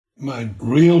My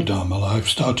real Dharma life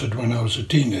started when I was a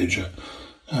teenager,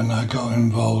 and I got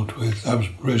involved I was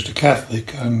raised a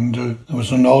Catholic, and I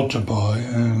was an altar boy,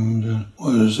 and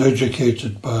was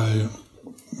educated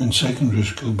in secondary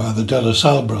school by the De La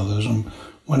Salle brothers, and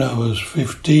when I was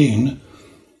 14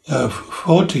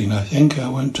 I think, I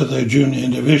went to their junior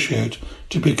novitiate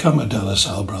to become a De La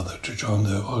Salle brother, to join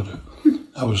their order.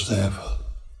 I was there for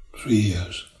 3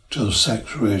 years, till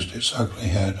sex raised its ugly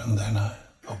head, and then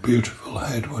or beautiful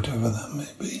head, whatever that may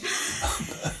be.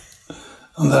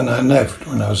 And then I left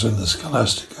when I was in the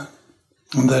Scholastica.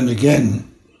 And then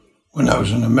again, when I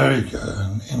was in America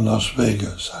and in Las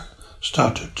Vegas, I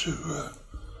started to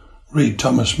read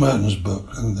Thomas Merton's book,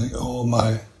 and all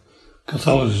my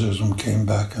Catholicism came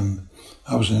back, and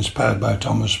I was inspired by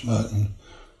Thomas Merton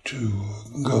to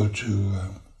go to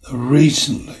a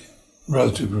relatively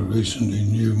recently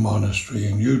new monastery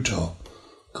in Utah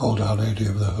called Our Lady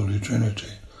of the Holy Trinity.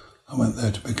 I went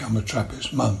there to become a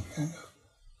Trappist monk.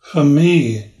 For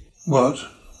me, what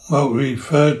we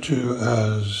refer to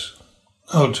as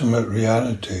ultimate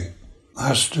reality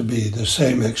has to be the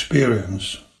same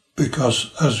experience,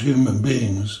 because as human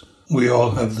beings, we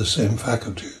all have the same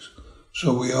faculties.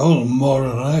 So we all more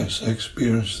or less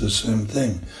experience the same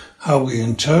thing. How we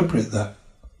interpret that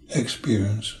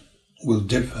experience will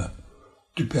differ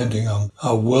depending on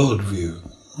our worldview,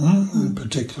 and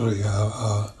particularly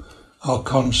our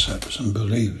concepts and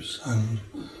beliefs. And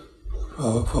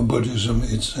for Buddhism,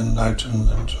 it's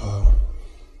enlightenment or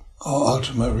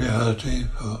ultimate reality.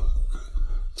 For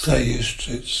theists,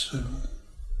 it's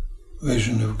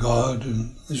vision of God,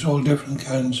 and there's all different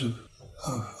kinds of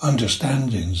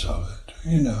understandings of it,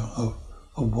 of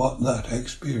what that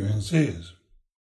experience is.